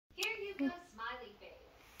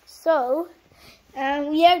So,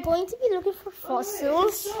 we are going to be looking for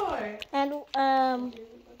fossils, and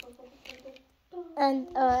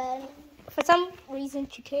for some reason,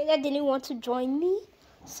 Chiquita didn't want to join me,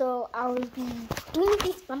 so I will be doing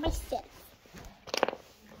this by myself.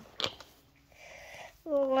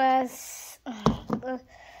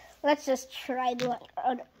 Let's just try to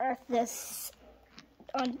unearth this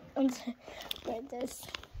on this.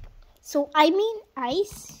 So I mean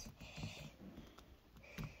ice.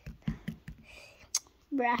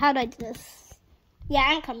 Bruh, how do I do this? Yeah,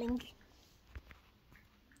 I'm coming.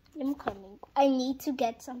 I need to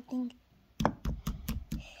get something.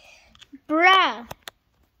 Bruh.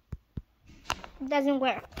 It doesn't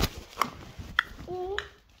work.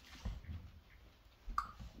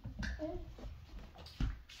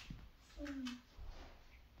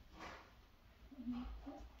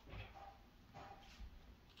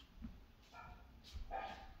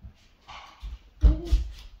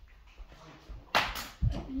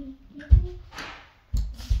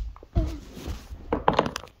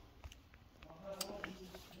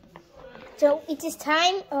 So it is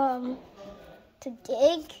time to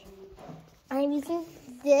dig. I'm using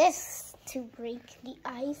this to break the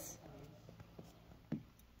ice.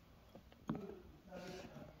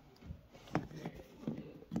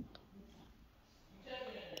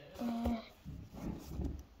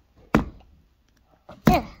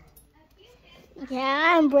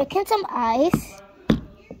 Yeah, I'm breaking some ice.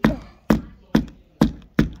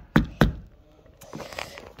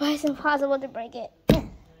 But it's impossible to break it.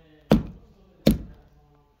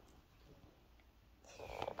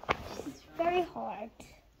 It's very hard.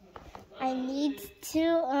 I need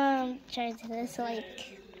to try this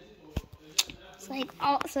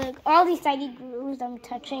all these tiny grooves I'm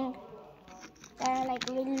touching that I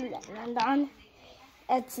really land on.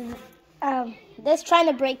 It's this trying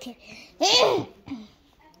to break it.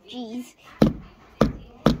 Jeez.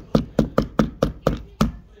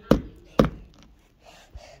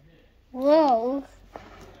 Whoa.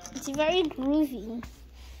 It's very groovy.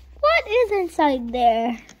 What is inside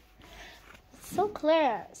there? It's so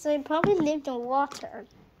clear. So it probably lived in water.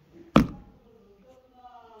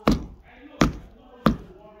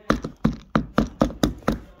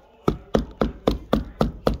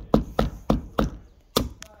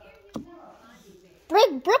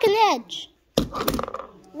 Broken edge.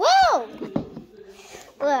 Whoa!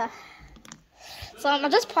 Ugh. So I'll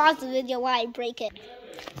just pause the video while I break it.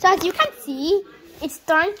 So as you can see, it's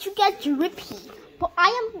starting to get drippy. But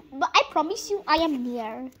I promise you, I am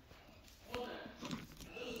near.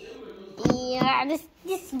 Yeah,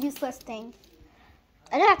 this useless thing.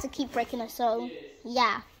 I don't have to keep breaking it, so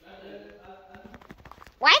yeah.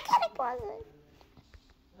 Why can't I pause it?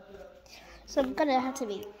 So I'm gonna have to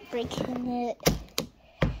be breaking it.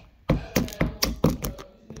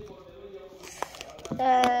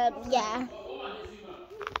 Yeah.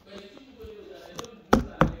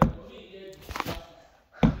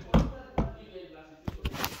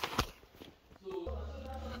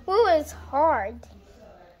 Ooh, it's hard.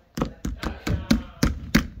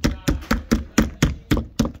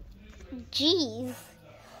 Jeez.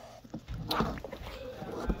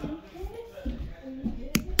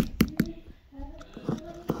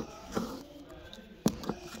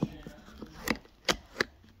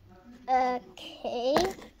 Okay.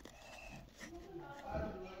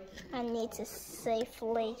 I need to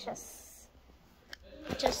safely just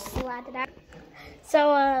slide it out.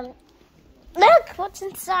 So, look what's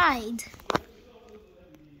inside.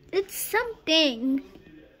 It's something.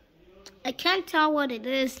 I can't tell what it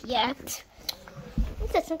is yet. I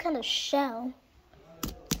think that's some kind of shell.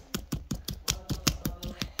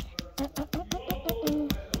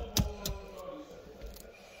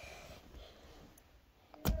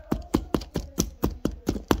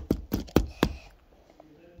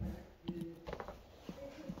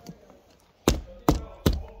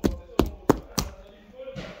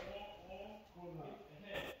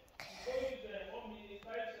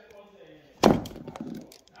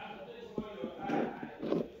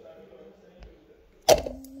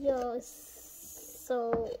 Yo,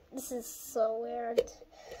 so this is so weird.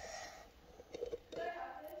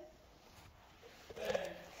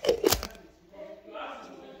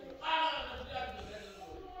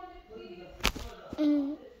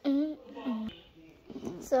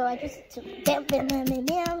 So I just took bam.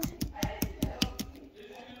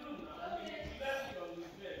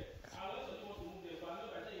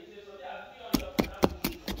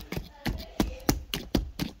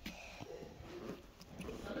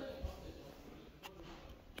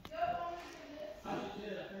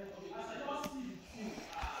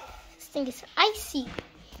 This thing is icy.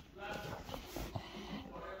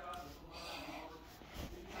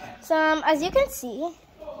 as you can see,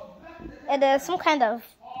 it is some kind of.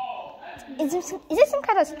 Is it some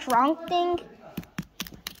kind of strong thing?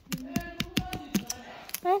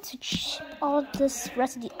 I need to all this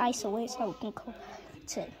rest of the ice away so we can cook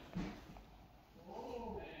it.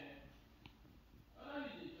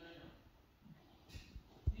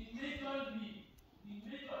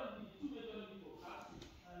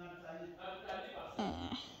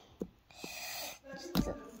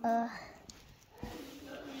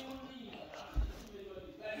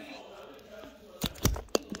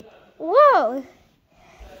 Whoa!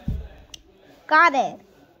 Got it.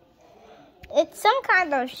 It's some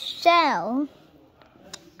kind of shell.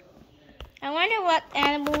 I wonder what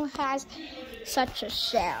animal has such a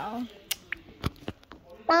shell.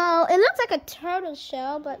 Well, it looks like a turtle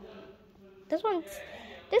shell, but this was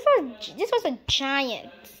a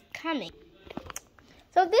giant coming.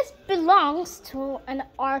 So this belongs to an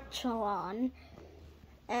archelon,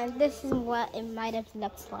 and this is what it might have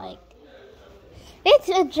looked like. It's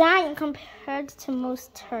a giant compared to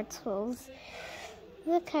most turtles.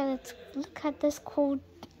 Look at it. Look at this cool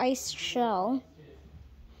ice shell.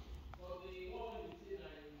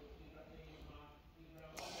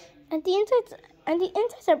 And the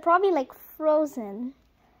insides are probably like frozen.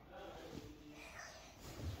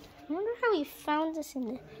 I wonder how we found this in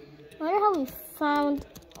the. I wonder how we found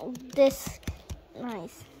this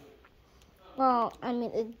nice. Well, I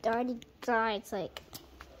mean, it already died. It's like.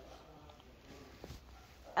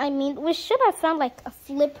 I mean, we should have found like a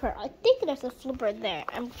flipper. I think there's a flipper there.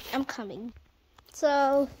 I'm coming.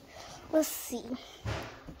 So, let's see. You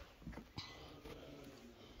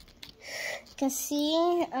can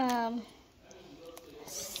see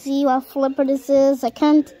what flipper this is. I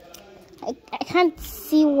can't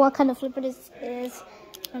see what kind of flipper this is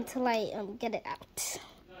until I get it out.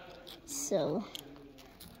 So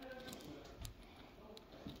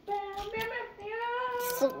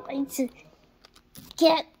I need to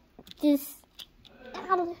get this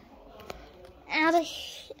out of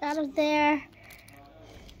there.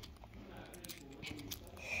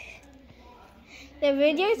 The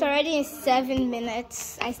video is already in 7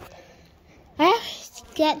 minutes. I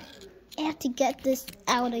have to get this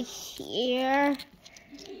out of here.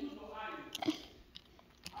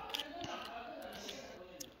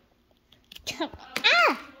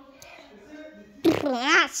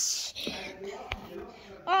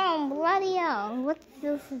 Oh, bloody hell. What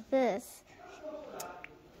is this?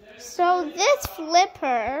 So this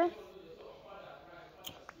flipper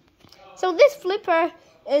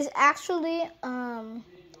is actually,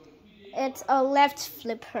 it's a left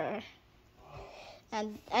flipper.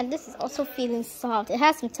 And this is also feeling soft. It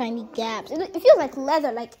has some tiny gaps. It feels like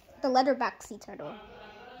leather, like the leatherback sea turtle.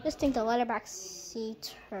 Just think the leatherback sea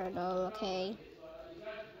turtle, okay?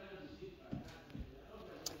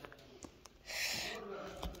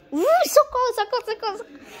 Ooh, so cool, so cool, so cool.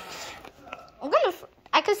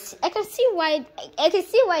 I can see why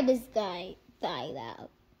this guy died out.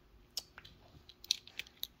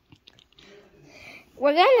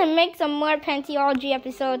 We're gonna make some more Pantheology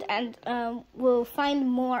episodes, and we'll find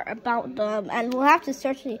more about them, and we'll have to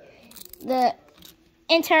search the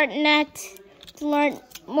internet to learn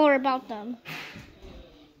more about them.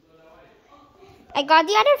 I got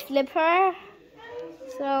the other flipper,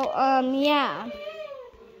 so yeah.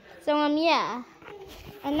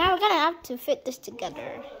 And now we're gonna have to fit this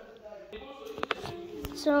together.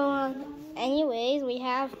 So, anyways, we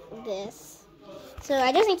have this. So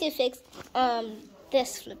I just need to fix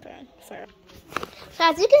this flipper first. So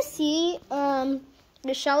as you can see,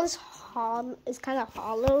 the shell is kind of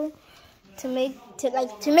hollow to make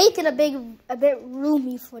it a bit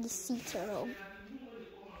roomy for the sea turtle.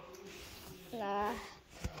 Yeah.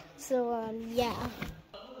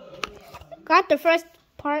 Got the first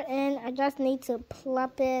part in. I just need to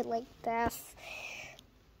plop it like this.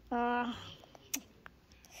 Oh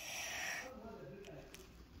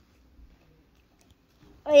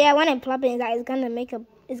yeah, when I plop it, it's gonna make a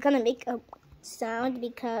sound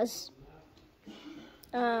because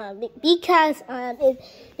of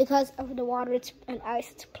the water and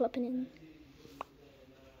ice it's plopping in.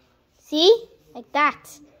 See, like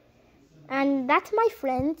that. And that, my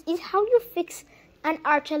friends, is how you fix an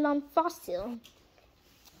archelon fossil.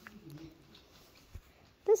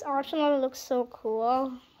 This archelon looks so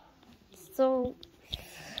cool, so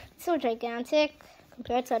gigantic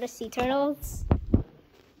compared to other sea turtles.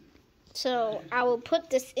 So I will put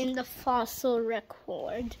this in the fossil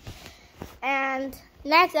record, and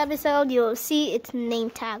next episode you'll see its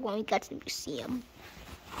name tag when we get to the museum.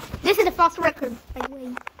 This is the fossil record, by the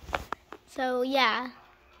way. So yeah,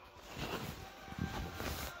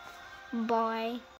 bye.